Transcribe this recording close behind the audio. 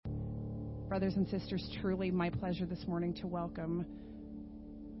Brothers and sisters, truly my pleasure this morning to welcome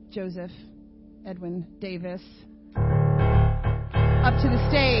Joseph Edwin Davis up to the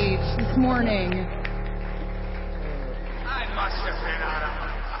stage this morning. I must have been out of my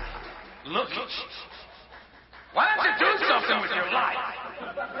mind. Look at you. Why don't you do something with your life?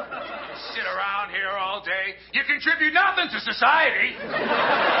 You sit around here all day. You contribute nothing to society.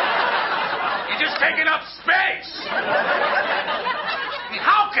 You're just taking up space. I mean,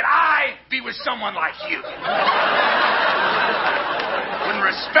 how could I be with someone like you? Wouldn't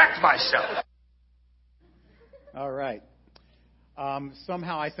respect myself. All right.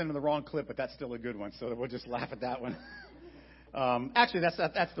 Somehow I sent him the wrong clip, but that's still a good one, so we'll just laugh at that one. Actually,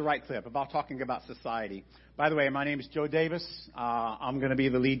 that's the right clip, about talking about society. By the way, my name is Joe Davis. I'm going to be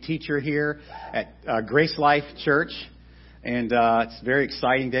the lead teacher here at GraceLife Church, and it's a very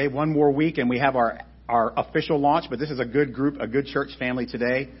exciting day. One more week, and we have our official launch, but this is a good group, a good church family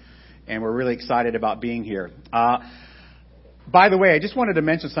today, and we're really excited about being here. By the way, I just wanted to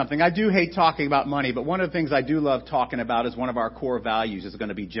mention something. I do hate talking about money, but one of the things I do love talking about is one of our core values is going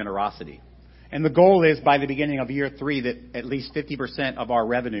to be generosity. And the goal is by the beginning of year 3 that at least 50% of our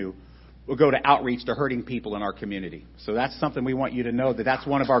revenue will go to outreach to hurting people in our community. So that's something we want you to know, that that's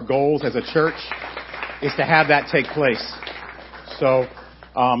one of our goals as a church, is to have that take place. So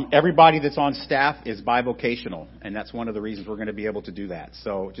everybody that's on staff is bivocational, and that's one of the reasons we're going to be able to do that.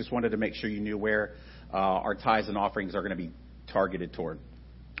 So just wanted to make sure you knew where our tithes and offerings are going to be targeted toward.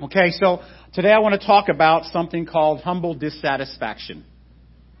 Okay, so today I want to talk about something called humble dissatisfaction.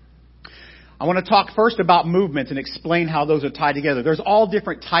 I want to talk first about movements and explain how those are tied together. There's all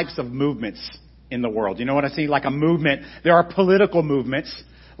different types of movements in the world. You know what I see? Like a movement, there are political movements,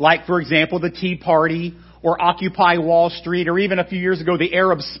 like, for example, the Tea Party or Occupy Wall Street, or even a few years ago, the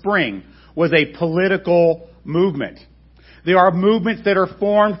Arab Spring was a political movement. There are movements that are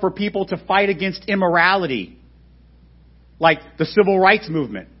formed for people to fight against immorality, like the Civil Rights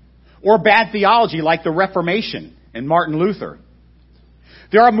Movement, or bad theology, like the Reformation and Martin Luther.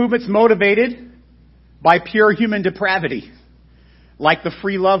 There are movements motivated by pure human depravity, like the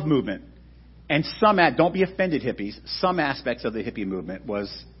free love movement. And don't be offended, hippies, some aspects of the hippie movement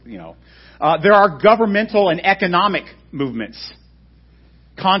was, there are governmental and economic movements,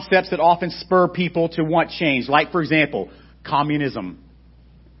 concepts that often spur people to want change, like, for example, communism,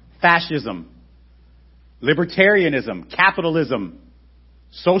 fascism, libertarianism, capitalism,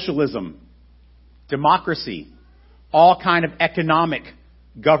 socialism, democracy, all kind of economic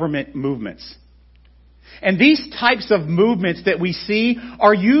government movements. And these types of movements that we see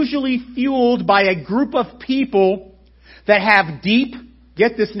are usually fueled by a group of people that have deep,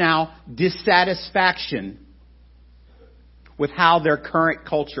 get this now, dissatisfaction with how their current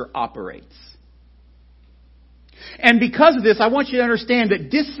culture operates. And because of this, I want you to understand that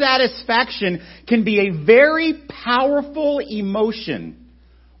dissatisfaction can be a very powerful emotion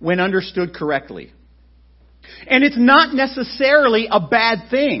when understood correctly. And it's not necessarily a bad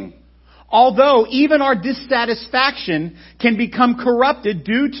thing, although even our dissatisfaction can become corrupted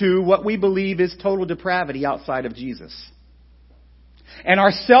due to what we believe is total depravity outside of Jesus. And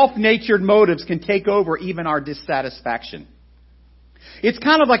our self-natured motives can take over even our dissatisfaction. It's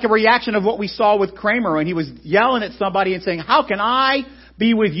kind of like a reaction of what we saw with Kramer when he was yelling at somebody and saying, "How can I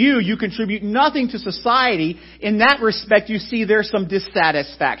be with you? You contribute nothing to society." In that respect, you see there's some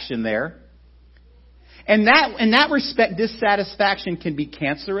dissatisfaction there. And in that respect, dissatisfaction can be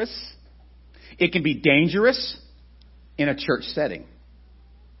cancerous. It can be dangerous in a church setting.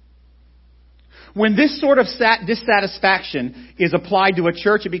 When this sort of dissatisfaction is applied to a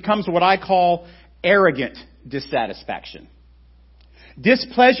church, it becomes what I call arrogant dissatisfaction.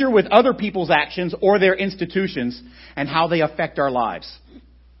 Displeasure with other people's actions or their institutions and how they affect our lives.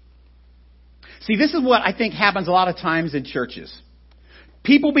 See, this is what I think happens a lot of times in churches.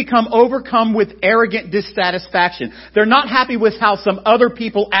 People become overcome with arrogant dissatisfaction. They're not happy with how some other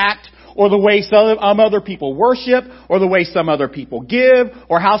people act, or the way some other people worship, or the way some other people give,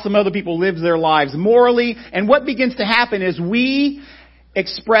 or how some other people live their lives morally. And what begins to happen is we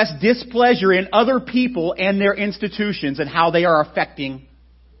express displeasure in other people and their institutions and how they are affecting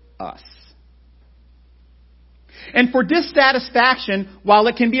us. And for dissatisfaction, while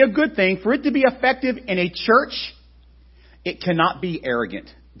it can be a good thing, for it to be effective in a church, it cannot be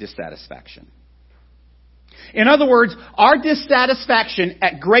arrogant dissatisfaction. In other words, our dissatisfaction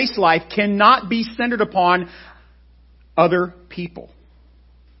at GraceLife cannot be centered upon other people.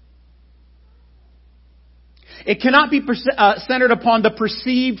 It cannot be centered upon the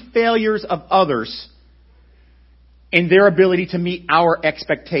perceived failures of others in their ability to meet our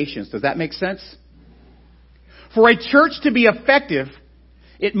expectations. Does that make sense? For a church to be effective,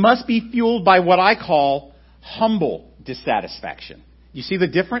 It must be fueled by what I call humble dissatisfaction. You see the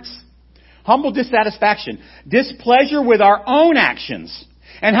difference? Humble dissatisfaction, displeasure with our own actions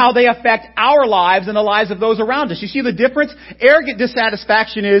and how they affect our lives and the lives of those around us. You see the difference? Arrogant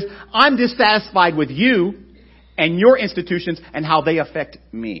dissatisfaction is, I'm dissatisfied with you and your institutions and how they affect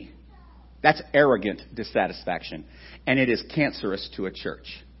me. That's arrogant dissatisfaction, and it is cancerous to a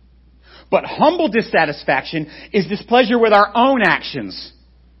church. But humble dissatisfaction is displeasure with our own actions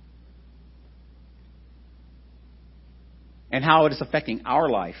and how it is affecting our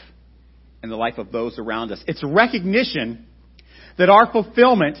life and the life of those around us. It's recognition that our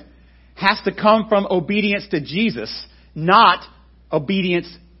fulfillment has to come from obedience to Jesus, not obedience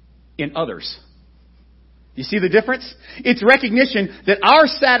in others. You see the difference? It's recognition that our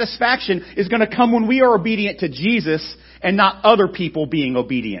satisfaction is going to come when we are obedient to Jesus and not other people being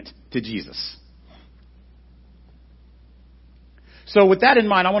obedient to Jesus. So with that in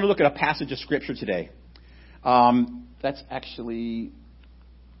mind, I want to look at a passage of Scripture today. That's actually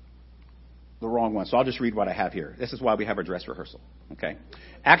the wrong one. So I'll just read what I have here. This is why we have our dress rehearsal. Okay.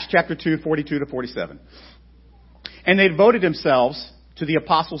 Acts chapter 2, 42 to 47. And they devoted themselves to the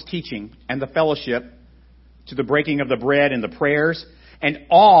apostles' teaching and the fellowship, to the breaking of the bread and the prayers, and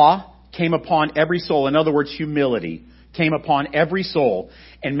awe came upon every soul. In other words, humility came upon every soul.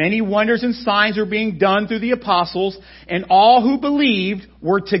 And many wonders and signs were being done through the apostles, and all who believed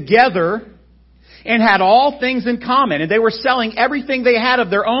were together and had all things in common. And they were selling everything they had of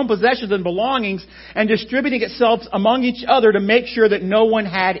their own possessions and belongings and distributing itself among each other to make sure that no one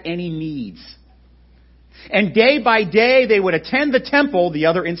had any needs. And day by day they would attend the temple, the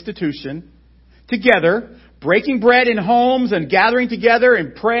other institution, together, breaking bread in homes and gathering together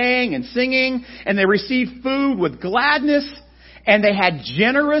and praying and singing. And they received food with gladness, and they had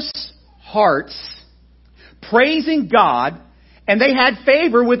generous hearts, praising God, and they had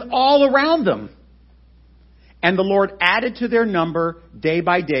favor with all around them. And the Lord added to their number day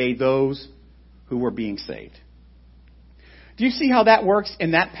by day those who were being saved. Do you see how that works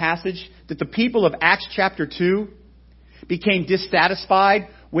in that passage? That the people of Acts chapter 2 became dissatisfied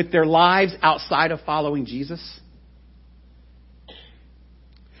with their lives outside of following Jesus?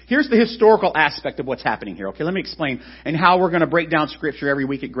 Here's the historical aspect of what's happening here. Okay, let me explain and how we're going to break down Scripture every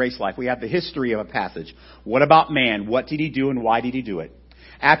week at GraceLife. We have the history of a passage. What about man? What did he do and why did he do it?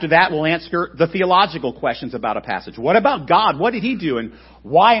 After that, we'll answer the theological questions about a passage. What about God? What did he do and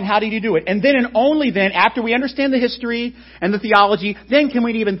why and how did he do it? And then and only then, after we understand the history and the theology, then can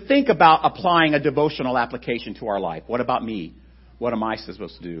we even think about applying a devotional application to our life. What about me? What am I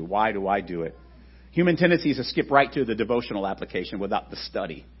supposed to do? Why do I do it? Human tendency is to skip right to the devotional application without the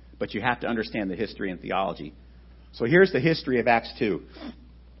study. But you have to understand the history and theology. So here's the history of Acts 2.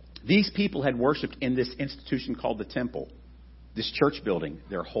 These people had worshipped in this institution called the temple, this church building,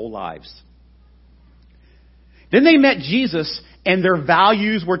 their whole lives. Then they met Jesus and their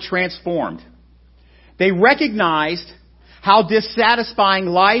values were transformed. They recognized how dissatisfying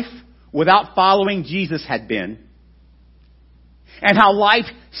life without following Jesus had been, and how life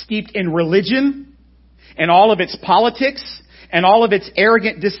steeped in religion and all of its politics and all of its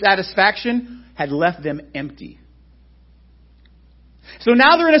arrogant dissatisfaction had left them empty. So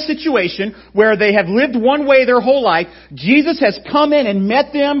now they're in a situation where they have lived one way their whole life. Jesus has come in and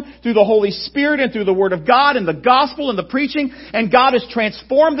met them through the Holy Spirit and through the Word of God and the gospel and the preaching. And God has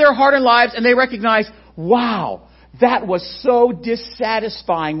transformed their heart and lives. And they recognize, wow, that was so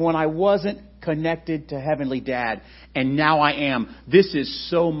dissatisfying when I wasn't connected to Heavenly Dad. And now I am. This is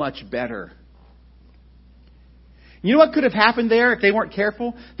so much better. You know what could have happened there if they weren't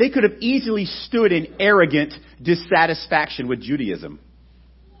careful? They could have easily stood in arrogant dissatisfaction with Judaism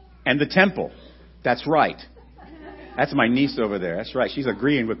and the temple. That's right. That's my niece over there. That's right. She's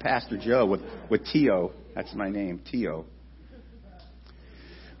agreeing with Pastor Joe, with Tio. That's my name, Tio.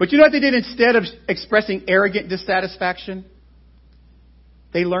 But you know what they did instead of expressing arrogant dissatisfaction?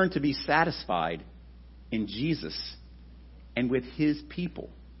 They learned to be satisfied in Jesus and with His people,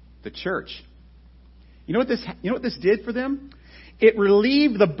 the church. You know what this did for them? It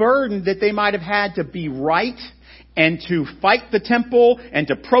relieved the burden that they might have had to be right and to fight the temple and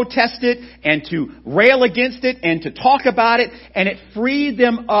to protest it and to rail against it and to talk about it. And it freed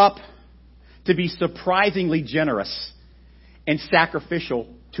them up to be surprisingly generous and sacrificial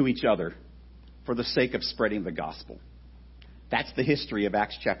to each other for the sake of spreading the gospel. That's the history of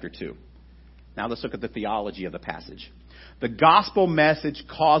Acts chapter 2. Now let's look at the theology of the passage. The gospel message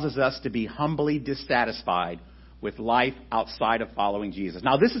causes us to be humbly dissatisfied with life outside of following Jesus.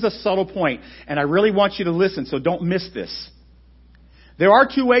 Now, this is a subtle point, and I really want you to listen, so don't miss this. There are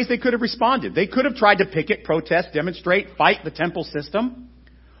two ways they could have responded. They could have tried to picket, protest, demonstrate, fight the temple system,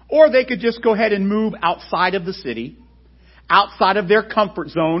 Or they could just go ahead and move outside of the city, outside of their comfort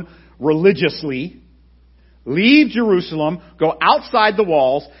zone religiously, leave Jerusalem, go outside the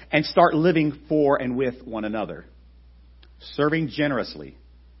walls, and start living for and with one another, serving generously.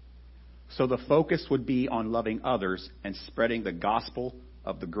 So the focus would be on loving others and spreading the gospel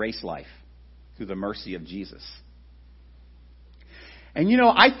of the grace life through the mercy of Jesus. And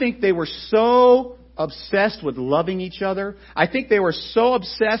I think they were so obsessed with loving each other. I think they were so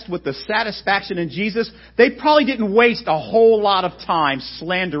obsessed with the satisfaction in Jesus, they probably didn't waste a whole lot of time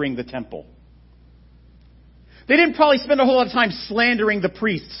slandering the temple. They didn't probably spend a whole lot of time slandering the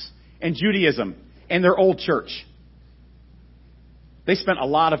priests and Judaism and their old church. They spent a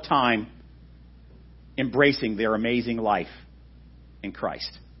lot of time embracing their amazing life in Christ.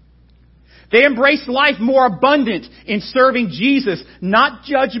 They embraced life more abundant in serving Jesus, not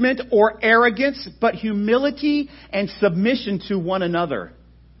judgment or arrogance, but humility and submission to one another.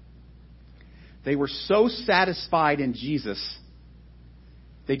 They were so satisfied in Jesus,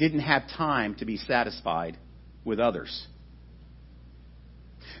 they didn't have time to be satisfied with others.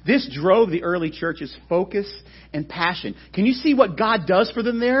 This drove the early church's focus and passion. Can you see what God does for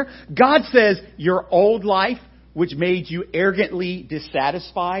them there? God says, your old life, which made you arrogantly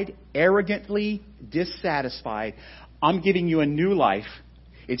dissatisfied, I'm giving you a new life.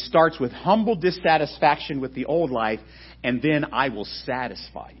 It starts with humble dissatisfaction with the old life, and then I will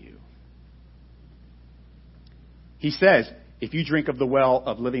satisfy you. He says, if you drink of the well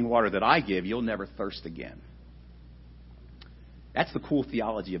of living water that I give, you'll never thirst again. That's the cool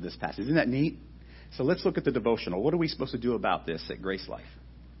theology of this passage. Isn't that neat? So let's look at the devotional. What are we supposed to do about this at GraceLife?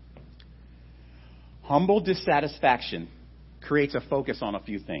 Humble dissatisfaction creates a focus on a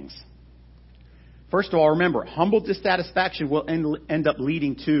few things. First of all, remember, humble dissatisfaction will end up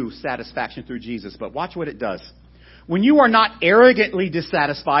leading to satisfaction through Jesus. But watch what it does. When you are not arrogantly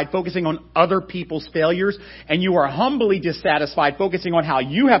dissatisfied, focusing on other people's failures, and you are humbly dissatisfied, focusing on how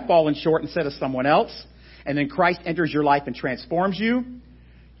you have fallen short instead of someone else, and then Christ enters your life and transforms you,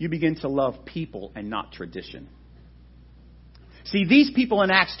 you begin to love people and not tradition. See, these people in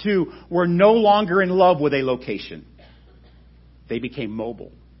Acts 2 were no longer in love with a location. They became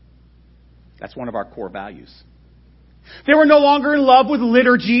mobile. That's one of our core values. They were no longer in love with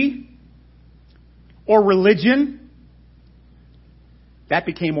liturgy or religion. That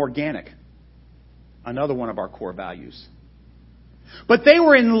became organic. Another one of our core values. But they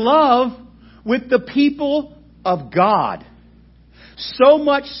were in love with the people of God. So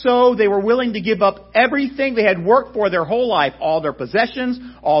much so, they were willing to give up everything they had worked for their whole life, all their possessions,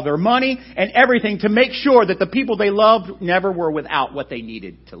 all their money, and everything to make sure that the people they loved never were without what they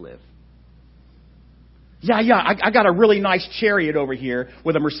needed to live. I got a really nice Chariot over here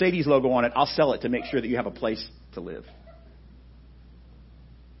with a Mercedes logo on it. I'll sell it to make sure that you have a place to live.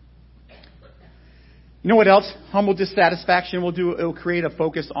 You know what else humble dissatisfaction will do? It will create a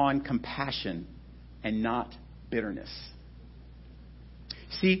focus on compassion and not bitterness.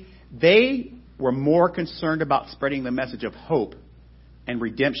 See, they were more concerned about spreading the message of hope and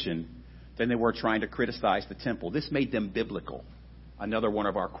redemption than they were trying to criticize the temple. This made them biblical. Another one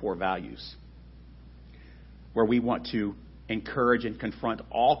of our core values, where we want to encourage and confront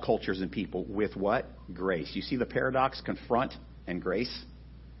all cultures and people with what? Grace. You see the paradox? Confront and grace.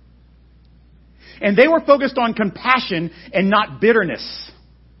 And they were focused on compassion and not bitterness.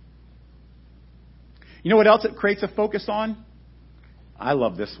 You know what else it creates a focus on? I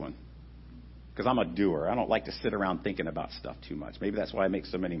love this one because I'm a doer. I don't like to sit around thinking about stuff too much. Maybe that's why I make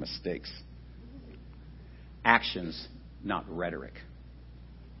so many mistakes. Actions, not rhetoric.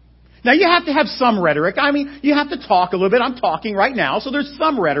 Now, you have to have some rhetoric. I mean, you have to talk a little bit. I'm talking right now, so there's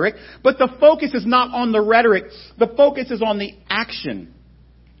some rhetoric. But the focus is not on the rhetoric. The focus is on the action.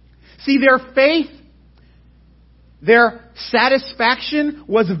 See, their faith, their satisfaction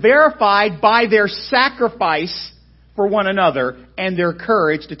was verified by their sacrifice for one another and their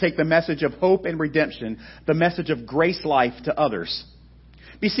courage to take the message of hope and redemption, the message of grace life to others.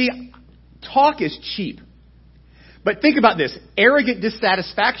 You see, talk is cheap. But think about this. Arrogant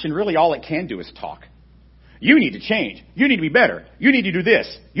dissatisfaction, really all it can do is talk. You need to change. You need to be better. You need to do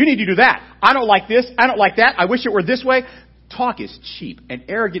this. You need to do that. I don't like this. I don't like that. I wish it were this way. Talk is cheap. And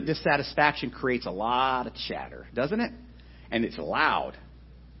arrogant dissatisfaction creates a lot of chatter, doesn't it? And it's loud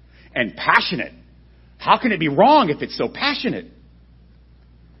and passionate. How can it be wrong if it's so passionate?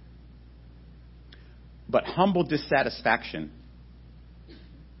 But humble dissatisfaction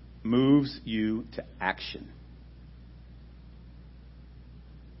moves you to action.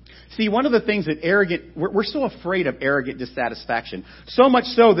 See, one of the things that we're so afraid of arrogant dissatisfaction. So much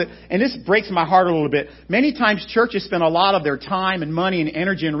so that, and this breaks my heart a little bit, many times churches spend a lot of their time and money and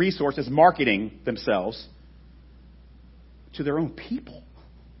energy and resources marketing themselves to their own people.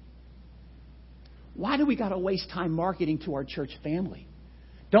 Why do we got to waste time marketing to our church family?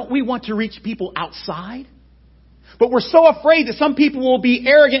 Don't we want to reach people outside? But we're so afraid that some people will be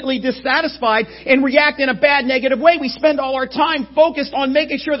arrogantly dissatisfied and react in a bad, negative way. We spend all our time focused on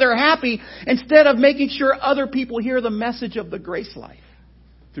making sure they're happy instead of making sure other people hear the message of the grace life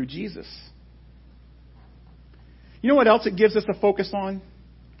through Jesus. You know what else it gives us to focus on?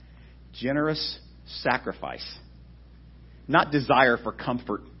 Generous sacrifice. Not desire for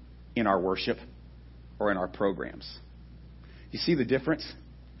comfort in our worship or in our programs. You see the difference?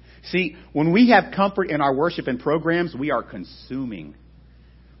 See, when we have comfort in our worship and programs, we are consuming.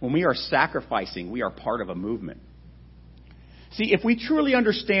 When we are sacrificing, we are part of a movement. See, if we truly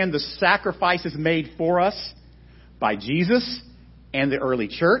understand the sacrifices made for us by Jesus and the early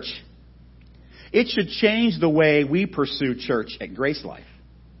church, it should change the way we pursue church at GraceLife.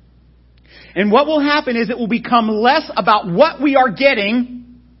 And what will happen is it will become less about what we are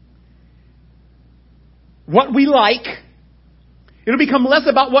getting, what we like. It'll become less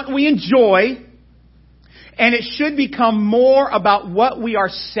about what we enjoy, and it should become more about what we are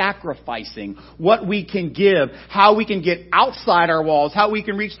sacrificing, what we can give, how we can get outside our walls, how we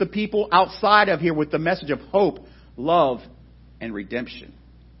can reach the people outside of here with the message of hope, love, and redemption.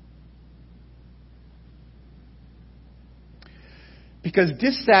 Because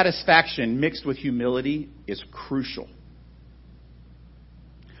dissatisfaction mixed with humility is crucial.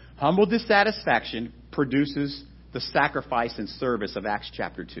 Humble dissatisfaction produces the sacrifice and service of Acts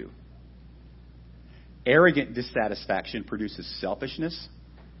chapter 2. Arrogant dissatisfaction produces selfishness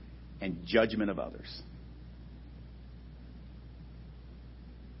and judgment of others.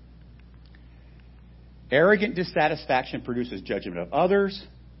 Arrogant dissatisfaction produces judgment of others,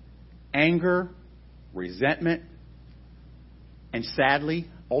 anger, resentment, and sadly,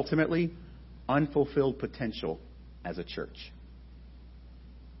 ultimately, unfulfilled potential as a church.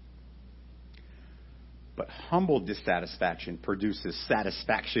 But humble dissatisfaction produces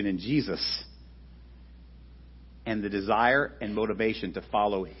satisfaction in Jesus and the desire and motivation to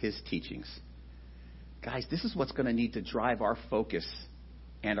follow His teachings. Guys, this is what's going to need to drive our focus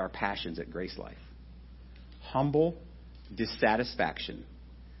and our passions at GraceLife. Humble dissatisfaction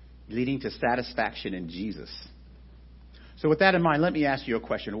leading to satisfaction in Jesus. So with that in mind, let me ask you a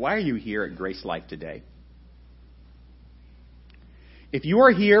question. Why are you here at GraceLife today? If you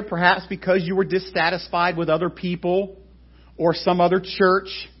are here perhaps because you were dissatisfied with other people or some other church,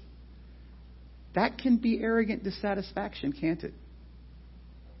 that can be arrogant dissatisfaction, can't it?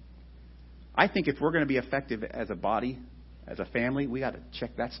 I think if we're going to be effective as a body, as a family, we got to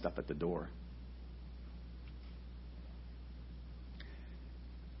check that stuff at the door.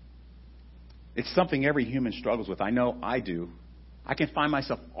 It's something every human struggles with. I know I do. I can find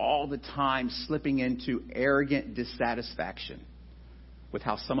myself all the time slipping into arrogant dissatisfaction with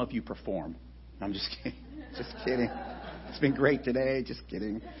how some of you perform. I'm just kidding. Just kidding. It's been great today. Just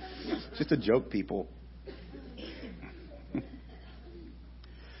kidding. Just a joke, people.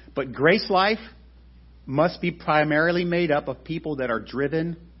 But GraceLife must be primarily made up of people that are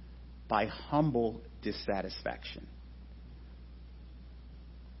driven by humble dissatisfaction.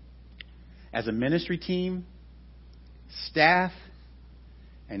 As a ministry team, staff,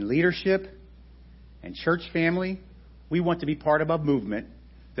 and leadership, and church family, we want to be part of a movement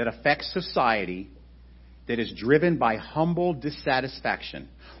that affects society that is driven by humble dissatisfaction.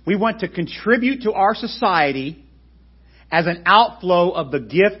 We want to contribute to our society as an outflow of the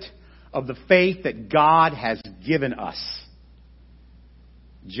gift of the faith that God has given us,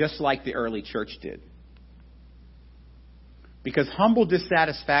 just like the early church did. Because humble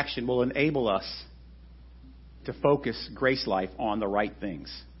dissatisfaction will enable us to focus GraceLife on the right things.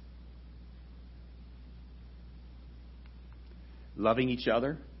 Loving each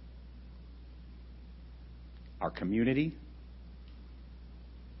other, our community,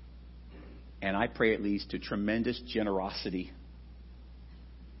 and I pray it leads to tremendous generosity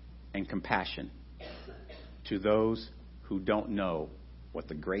and compassion to those who don't know what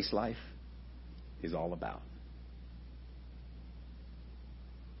the grace life is all about.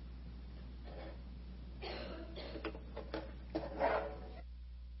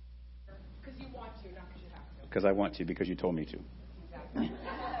 Because you want to, not because you have to. Because I want to, because you told me to.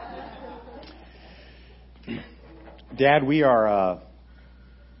 Dad, we're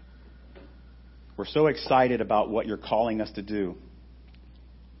so excited about what you're calling us to do.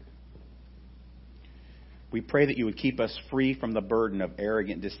 We pray that you would keep us free from the burden of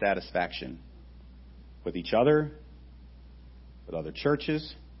arrogant dissatisfaction with each other, with other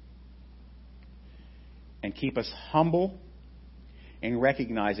churches, and keep us humble in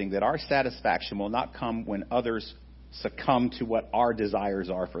recognizing that our satisfaction will not come when others succumb to what our desires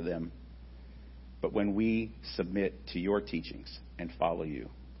are for them, but when we submit to your teachings and follow you.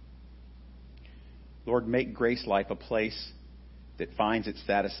 Lord, make GraceLife a place that finds its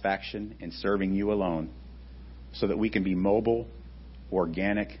satisfaction in serving you alone, so that we can be mobile,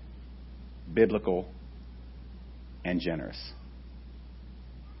 organic, biblical, and generous.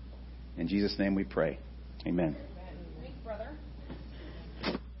 In Jesus' name we pray. Amen. Thanks, brother.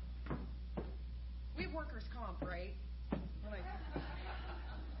 We have workers' comp, right?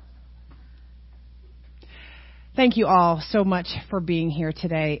 Thank you all so much for being here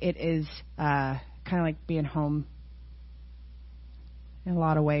today. It is kind of like being home in a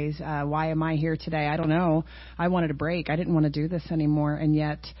lot of ways. Why am I here today? I don't know. I wanted a break. I didn't want to do this anymore. And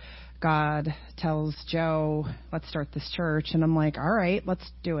yet God tells Joe, let's start this church. And I'm like, all right, let's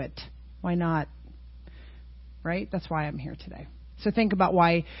do it. Why not? Right? That's why I'm here today. So think about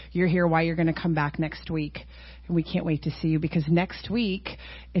why you're here, why you're going to come back next week. And we can't wait to see you, because next week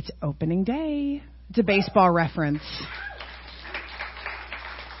it's opening day. It's a baseball reference.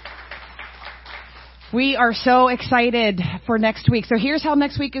 We are so excited for next week. So here's how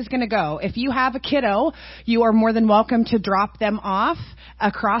next week is going to go. If you have a kiddo, you are more than welcome to drop them off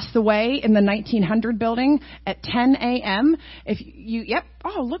across the way in the 1900 building at 10 a.m.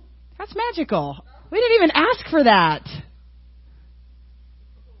 Oh, look, that's magical. We didn't even ask for that.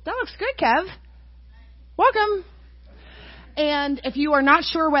 That looks good, Kev. Welcome. And if you are not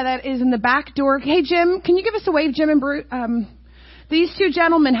sure where that is in the back door, hey, Jim, can you give us a wave, Jim and Bruce? These two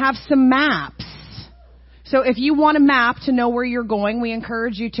gentlemen have some maps. So if you want a map to know where you're going, we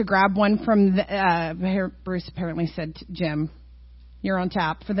encourage you to grab one from Bruce apparently said, Jim, you're on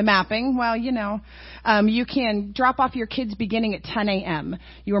tap for the mapping. Well, you can drop off your kids beginning at 10 a.m.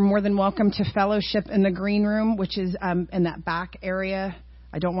 You are more than welcome to fellowship in the green room, which is in that back area.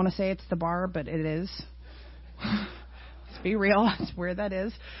 I don't want to say it's the bar, but it is. Let's be real. That's where that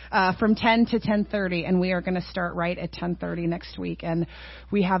is. From 10 to 10:30, and we are going to start right at 10:30 next week. And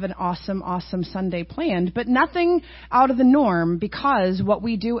we have an awesome, awesome Sunday planned, but nothing out of the norm, because what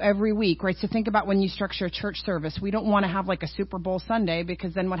we do every week, right? So think about when you structure a church service. We don't want to have like a Super Bowl Sunday,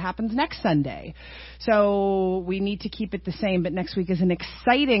 because then what happens next Sunday? So we need to keep it the same, but next week is an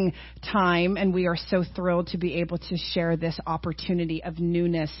exciting time, and we are so thrilled to be able to share this opportunity of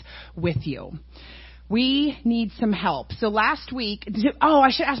newness with you. We need some help. So last week,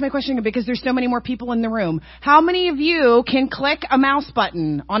 I should ask my question because there's so many more people in the room. How many of you can click a mouse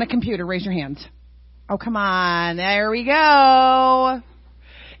button on a computer? Raise your hands. Oh, come on. There we go.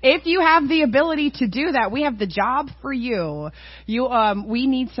 If you have the ability to do that, we have the job for you. We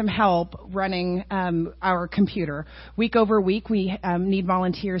need some help running our computer. Week over week, we need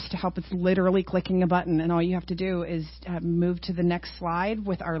volunteers to help. It's literally clicking a button, and all you have to do is move to the next slide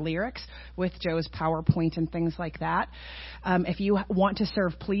with our lyrics, with Joe's PowerPoint and things like that. If you want to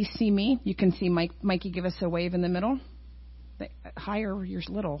serve, please see me. You can see Mikey give us a wave in the middle. Higher, you're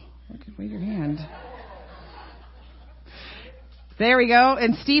little. Wave your hand. There we go.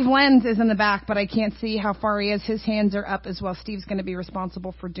 And Steve Lenz is in the back, but I can't see how far he is. His hands are up as well. Steve's going to be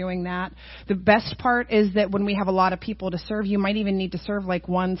responsible for doing that. The best part is that when we have a lot of people to serve, you might even need to serve like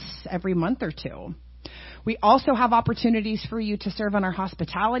once every month or two. We also have opportunities for you to serve on our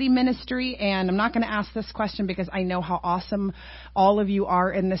hospitality ministry, and I'm not going to ask this question because I know how awesome all of you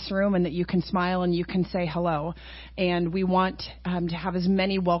are in this room, and that you can smile and you can say hello. And we want to have as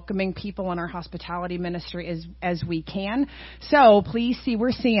many welcoming people in our hospitality ministry as we can. So please see,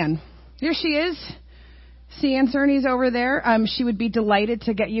 we're Cian. Here she is. Cian Cerny's over there. She would be delighted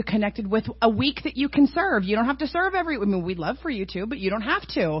to get you connected with a week that you can serve. You don't have to serve we'd love for you to, but you don't have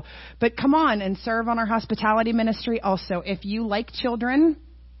to. But come on and serve on our hospitality ministry. Also, if you like children,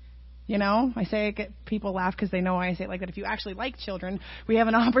 I say I get people laugh because they know why I say it like that. If you actually like children, we have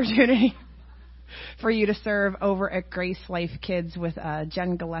an opportunity for you to serve over at GraceLife Kids with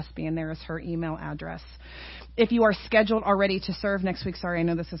Jen Gillespie, and there is her email address. If you are scheduled already to serve next week, sorry, I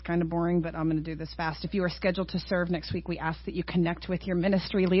know this is kind of boring, but I'm going to do this fast. If you are scheduled to serve next week, we ask that you connect with your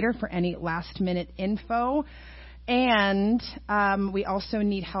ministry leader for any last-minute info. And we also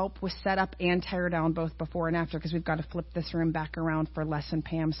need help with setup and tear down, both before and after, because we've got to flip this room back around for Les and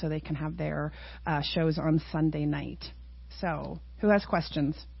Pam so they can have their shows on Sunday night. So, who has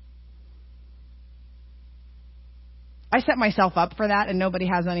questions? I set myself up for that, and nobody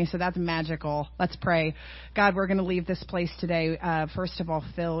has any, so that's magical. Let's pray. God, we're going to leave this place today, first of all,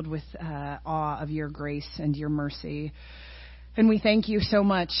 filled with awe of your grace and your mercy. And we thank you so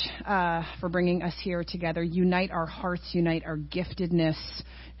much for bringing us here together. Unite our hearts, unite our giftedness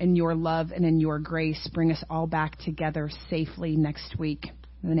in your love and in your grace. Bring us all back together safely next week.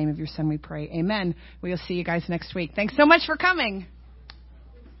 In the name of your Son we pray. Amen. We'll see you guys next week. Thanks so much for coming.